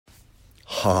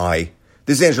Hi,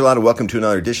 this is Angelotto. Welcome to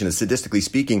another edition of Sadistically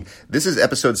Speaking. This is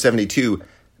episode 72,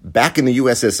 back in the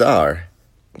USSR.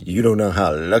 You don't know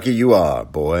how lucky you are,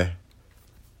 boy.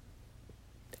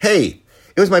 Hey,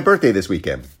 it was my birthday this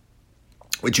weekend,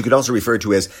 which you could also refer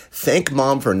to as Thank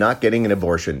Mom for Not Getting an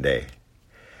Abortion Day.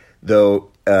 Though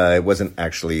it wasn't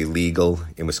actually legal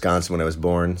in Wisconsin when I was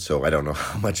born, so I don't know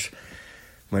how much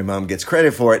my mom gets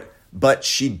credit for it, but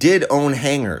she did own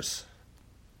hangers.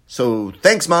 So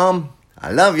thanks, Mom. I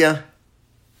love you.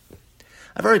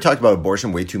 I've already talked about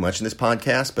abortion way too much in this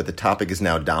podcast, but the topic is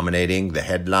now dominating the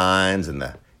headlines and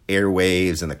the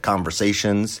airwaves and the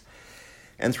conversations.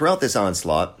 And throughout this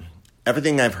onslaught,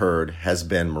 everything I've heard has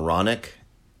been moronic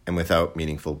and without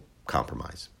meaningful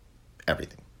compromise.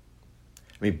 Everything.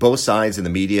 I mean, both sides in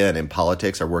the media and in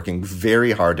politics are working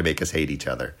very hard to make us hate each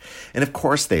other. And of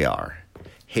course they are.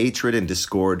 Hatred and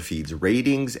discord feeds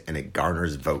ratings and it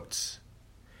garners votes.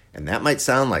 And that might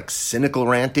sound like cynical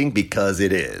ranting because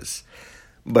it is.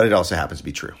 But it also happens to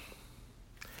be true.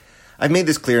 I've made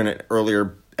this clear in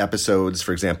earlier episodes,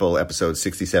 for example, episodes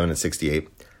 67 and 68.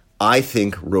 I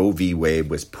think Roe v. Wade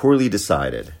was poorly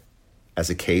decided as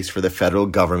a case for the federal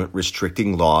government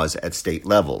restricting laws at state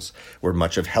levels, where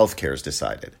much of healthcare is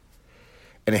decided.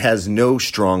 And it has no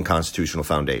strong constitutional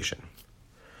foundation.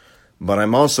 But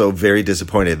I'm also very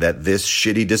disappointed that this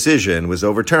shitty decision was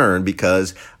overturned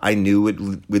because I knew it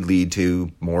would lead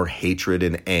to more hatred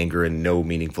and anger and no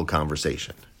meaningful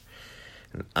conversation.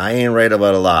 I ain't right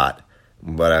about a lot,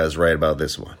 but I was right about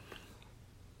this one.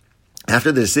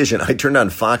 After the decision, I turned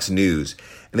on Fox News,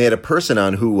 and they had a person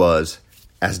on who was,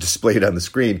 as displayed on the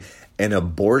screen, an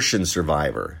abortion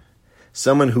survivor.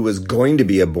 Someone who was going to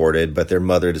be aborted, but their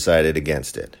mother decided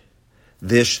against it.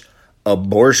 This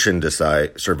abortion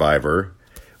survivor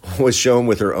was shown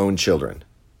with her own children,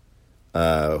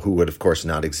 who would, of course,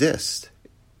 not exist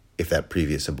if that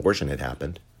previous abortion had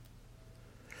happened.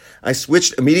 I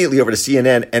switched immediately over to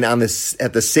CNN, and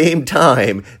at the same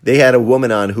time, they had a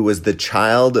woman on who was the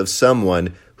child of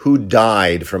someone who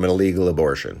died from an illegal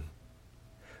abortion.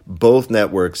 Both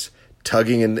networks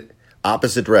tugging in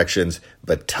opposite directions,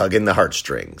 but tugging the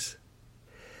heartstrings.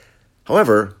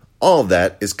 However, all of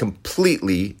that is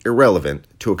completely irrelevant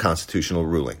to a constitutional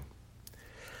ruling.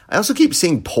 I also keep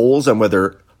seeing polls on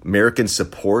whether Americans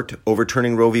support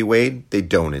overturning Roe v. Wade. They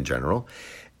don't in general.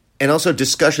 And also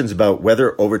discussions about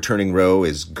whether overturning Roe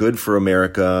is good for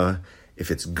America,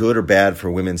 if it's good or bad for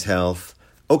women's health.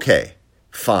 Okay,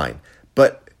 fine.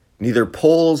 But neither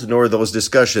polls nor those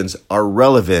discussions are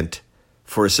relevant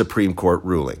for a Supreme Court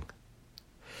ruling.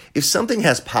 If something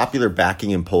has popular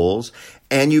backing in polls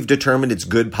and you've determined it's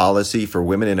good policy for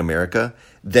women in America,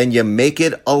 then you make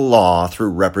it a law through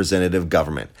representative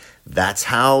government. That's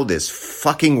how this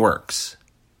fucking works.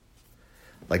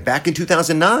 Like back in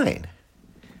 2009,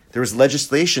 there was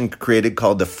legislation created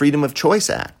called the Freedom of Choice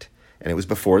Act, and it was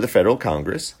before the federal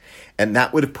Congress, and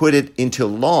that would have put it into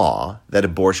law that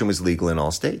abortion was legal in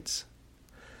all states.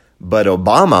 But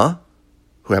Obama,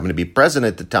 who happened to be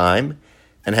president at the time,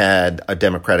 and had a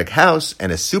Democratic House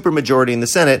and a supermajority in the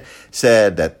Senate,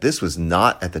 said that this was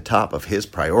not at the top of his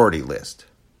priority list.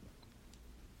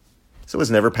 So it was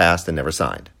never passed and never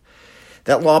signed.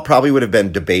 That law probably would have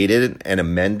been debated and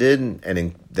amended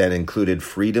and that included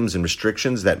freedoms and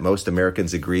restrictions that most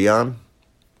Americans agree on.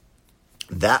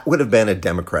 That would have been a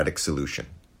democratic solution.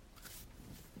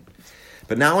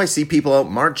 But now I see people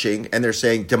out marching and they're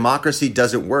saying democracy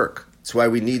doesn't work. That's why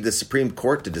we need the Supreme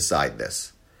Court to decide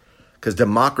this. Because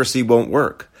democracy won't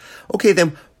work. Okay,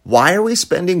 then why are we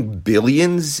spending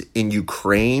billions in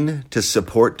Ukraine to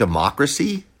support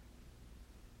democracy?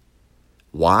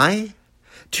 Why?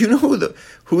 Do you know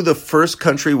who the first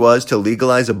country was to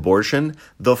legalize abortion?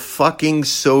 The fucking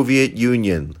Soviet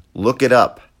Union. Look it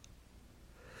up.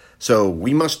 So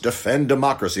we must defend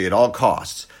democracy at all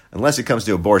costs. Unless it comes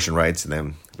to abortion rights, and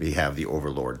then we have the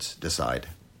overlords decide.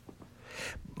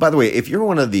 By the way, if you're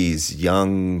one of these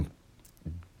young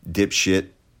dipshit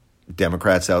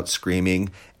Democrats out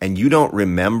screaming and you don't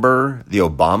remember the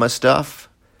Obama stuff,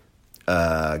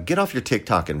 get off your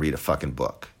TikTok and read a fucking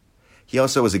book. He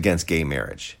also was against gay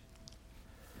marriage.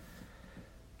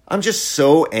 I'm just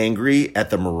so angry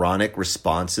at the moronic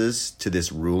responses to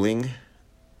this ruling.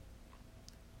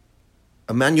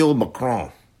 Emmanuel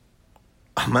Macron,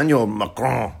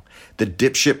 the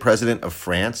dipshit president of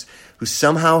France, who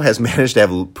somehow has managed to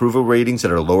have approval ratings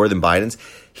that are lower than Biden's,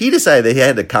 he decided that he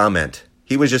had to comment.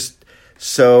 He was just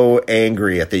so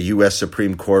angry at the U.S.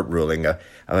 Supreme Court ruling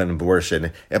on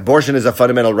abortion. Abortion is a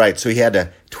fundamental right, so he had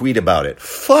to tweet about it.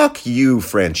 Fuck you,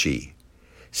 Frenchie.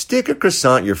 Stick a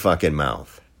croissant in your fucking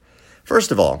mouth.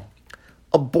 First of all,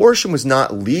 Abortion was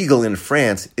not legal in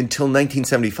France until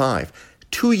 1975,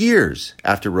 2 years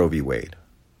after Roe v. Wade.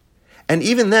 And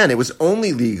even then, it was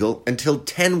only legal until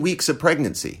 10 weeks of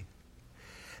pregnancy.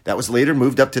 That was later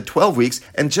moved up to 12 weeks,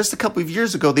 and just a couple of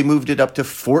years ago, they moved it up to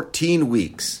 14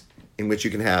 weeks in which you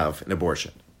can have an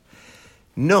abortion.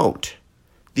 Note,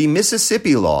 the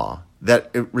Mississippi law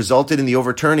that resulted in the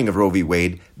overturning of Roe v.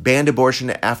 Wade banned abortion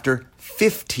after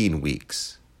 15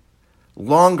 weeks,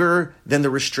 longer than the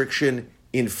restriction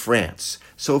in France.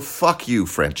 So fuck you,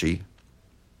 Frenchie.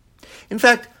 In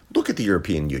fact, look at the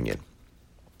European Union.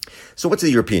 So what's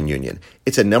the European Union?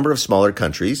 It's a number of smaller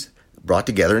countries brought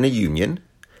together in a union.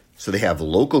 So they have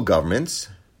local governments,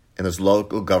 and those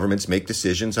local governments make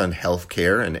decisions on health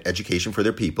care and education for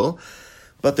their people.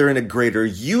 But they're in a greater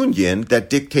union that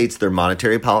dictates their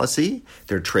monetary policy,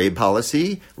 their trade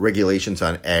policy, regulations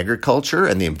on agriculture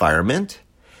and the environment.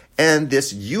 And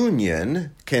this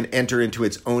union can enter into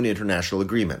its own international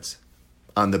agreements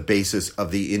on the basis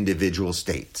of the individual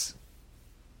states.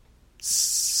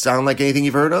 Sound like anything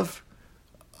you've heard of?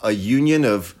 A union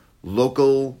of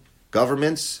local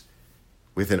governments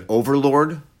with an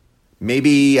overlord?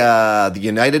 Maybe the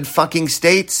United fucking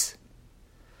States?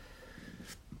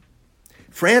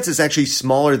 France is actually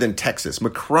smaller than Texas.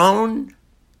 Macron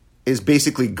is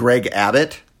basically Greg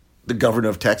Abbott, the governor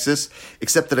of Texas,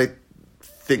 except that I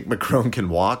think Macron can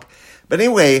walk. But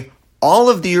anyway, all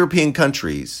of the European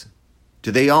countries, do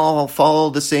they all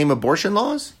follow the same abortion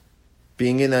laws?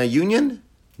 Being in a union?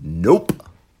 Nope.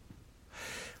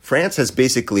 France has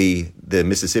basically the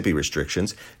Mississippi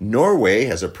restrictions. Norway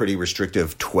has a pretty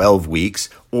restrictive 12 weeks,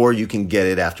 or you can get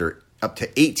it after up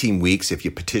to 18 weeks if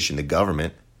you petition the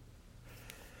government.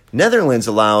 Netherlands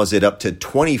allows it up to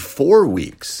 24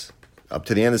 weeks, up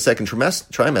to the end of the second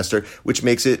trimester, which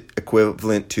makes it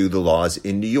equivalent to the laws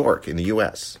in New York, in the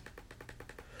U.S.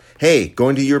 Hey,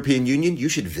 going to the European Union, you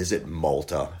should visit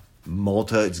Malta.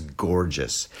 Malta is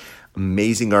gorgeous.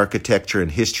 Amazing architecture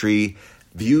and history.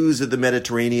 Views of the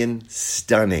Mediterranean,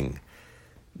 stunning.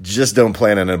 Just don't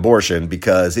plan an abortion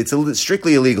because it's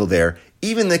strictly illegal there,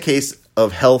 even in the case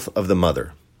of health of the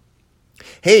mother.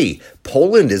 Hey,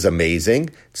 Poland is amazing.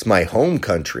 It's my home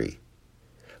country.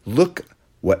 Look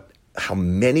how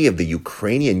many of the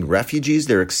Ukrainian refugees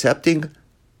they're accepting.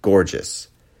 Gorgeous.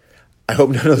 I hope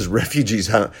none of those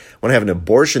refugees want to have an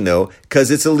abortion, though,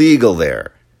 because it's illegal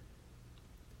there.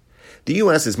 The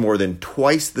U.S. is more than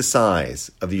twice the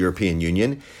size of the European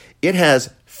Union. It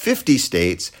has 50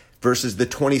 states versus the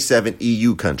 27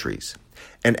 EU countries.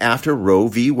 And after Roe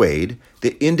v. Wade,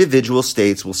 the individual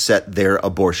states will set their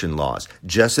abortion laws,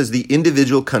 just as the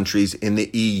individual countries in the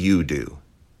EU do.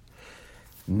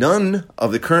 None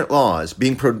of the current laws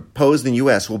being proposed in the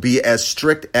U.S. will be as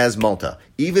strict as Malta.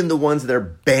 Even the ones that are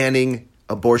banning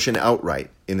abortion outright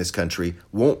in this country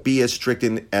won't be as strict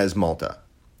as Malta.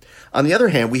 On the other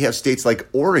hand, we have states like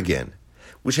Oregon,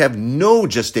 which have no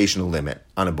gestational limit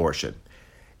on abortion.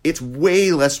 It's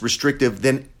way less restrictive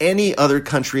than any other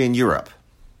country in Europe.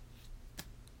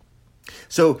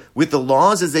 So with the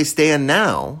laws as they stand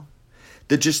now,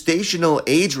 the gestational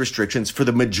age restrictions for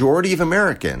the majority of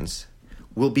Americans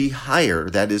will be higher,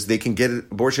 that is, they can get an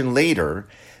abortion later,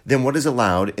 than what is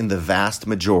allowed in the vast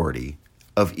majority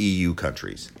of EU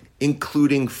countries,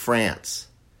 including France.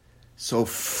 So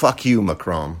fuck you,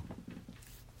 Macron.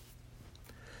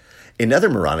 Another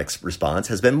moronic response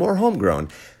has been more homegrown.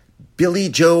 Billy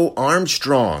Joe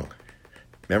Armstrong.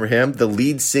 Remember him? The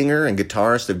lead singer and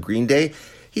guitarist of Green Day?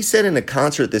 He said in a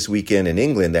concert this weekend in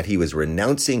England that he was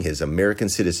renouncing his American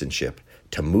citizenship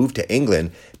to move to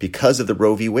England because of the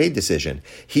Roe v. Wade decision.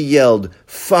 He yelled,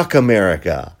 "Fuck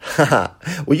America."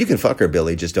 Well, you can fuck her,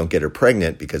 Billy, just don't get her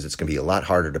pregnant because it's going to be a lot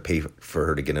harder to pay for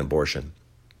her to get an abortion.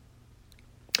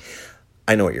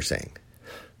 I know what you're saying.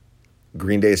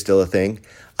 Green Day is still a thing.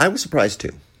 I was surprised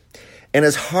too. And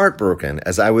as heartbroken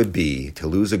as I would be to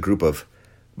lose a group of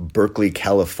Berkeley,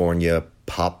 California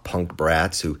pop punk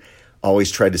brats who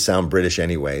always tried to sound British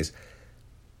anyways,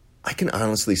 I can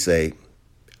honestly say,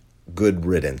 good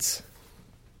riddance.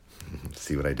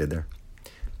 See what I did there?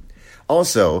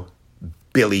 Also,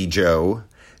 Billy Joe,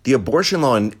 the abortion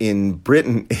law in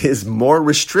Britain is more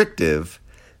restrictive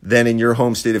than in your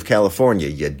home state of California,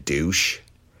 you douche.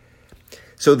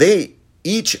 So they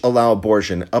each allow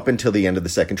abortion up until the end of the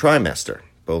second trimester,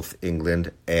 both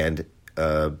England and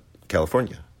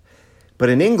California. But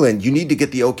in England, you need to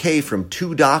get the okay from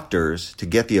 2 doctors to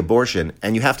get the abortion,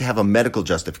 and you have to have a medical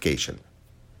justification.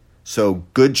 So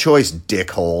good choice,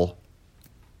 dickhole.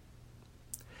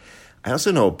 I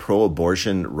also know a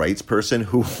pro-abortion rights person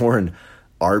who wore an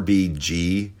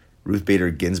RBG, Ruth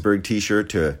Bader Ginsburg t-shirt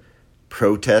to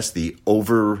protest the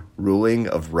overruling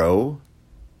of Roe.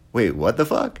 Wait, what the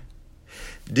fuck?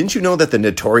 Didn't you know that the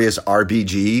notorious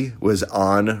RBG was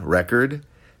on record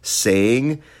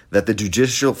saying that the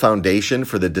judicial foundation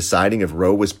for the deciding of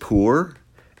Roe was poor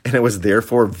and it was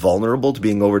therefore vulnerable to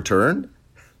being overturned?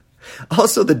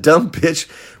 Also, the dumb bitch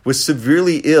was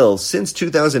severely ill since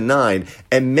 2009,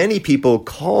 and many people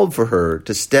called for her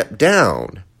to step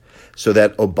down so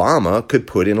that Obama could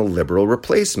put in a liberal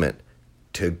replacement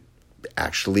to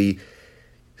actually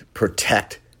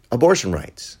protect abortion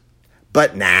rights.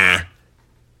 But nah,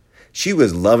 she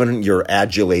was loving your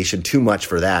adulation too much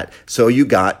for that, so you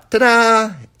got,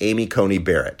 ta-da, Amy Coney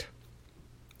Barrett.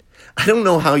 I don't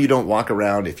know how you don't walk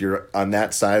around, if you're on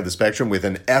that side of the spectrum, with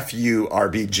an FU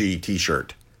RBG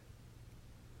t-shirt.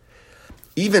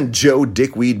 Even Joe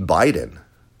Dickweed Biden,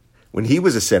 when he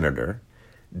was a senator,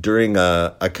 during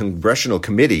a congressional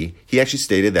committee, he actually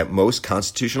stated that most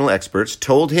constitutional experts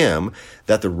told him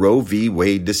that the Roe v.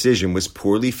 Wade decision was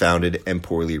poorly founded and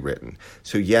poorly written.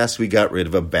 So yes, we got rid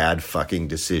of a bad fucking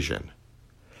decision.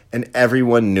 And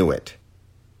everyone knew it.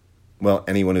 Well,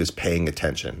 anyone who's paying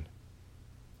attention.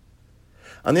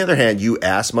 On the other hand, you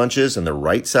ass munches on the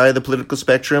right side of the political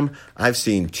spectrum, I've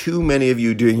seen too many of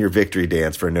you doing your victory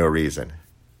dance for no reason.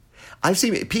 I've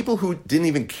seen people who didn't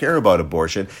even care about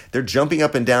abortion. They're jumping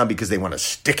up and down because they want to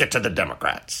stick it to the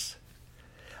Democrats.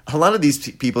 A lot of these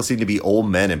people seem to be old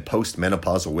men and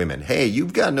postmenopausal women. Hey,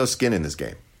 you've got no skin in this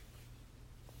game.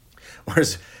 Or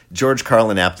as George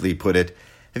Carlin aptly put it,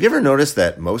 have you ever noticed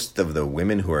that most of the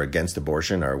women who are against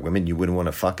abortion are women you wouldn't want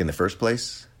to fuck in the first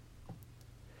place?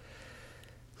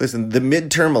 Listen, the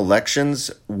midterm elections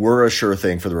were a sure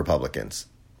thing for the Republicans.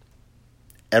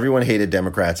 Everyone hated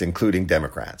Democrats, including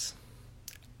Democrats,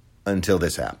 until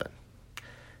this happened.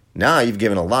 Now you've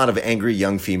given a lot of angry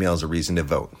young females a reason to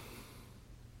vote.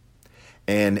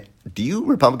 And do you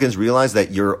Republicans realize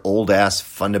that your old-ass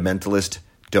fundamentalist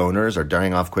donors are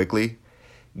dying off quickly?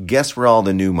 Guess where all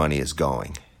the new money is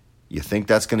going? You think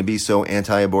that's going to be so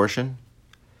anti-abortion?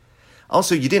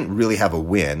 Also, you didn't really have a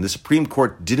win. The Supreme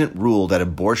Court didn't rule that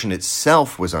abortion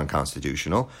itself was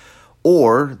unconstitutional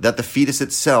or that the fetus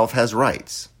itself has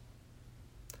rights.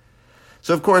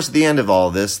 So, of course, at the end of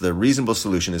all this, the reasonable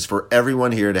solution is for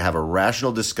everyone here to have a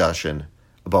rational discussion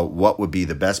about what would be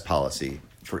the best policy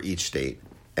for each state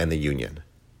and the union.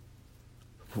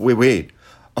 Wait.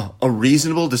 A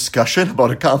reasonable discussion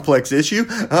about a complex issue?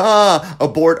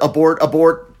 Abort.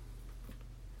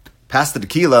 Pass the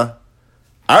tequila.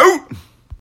 Out!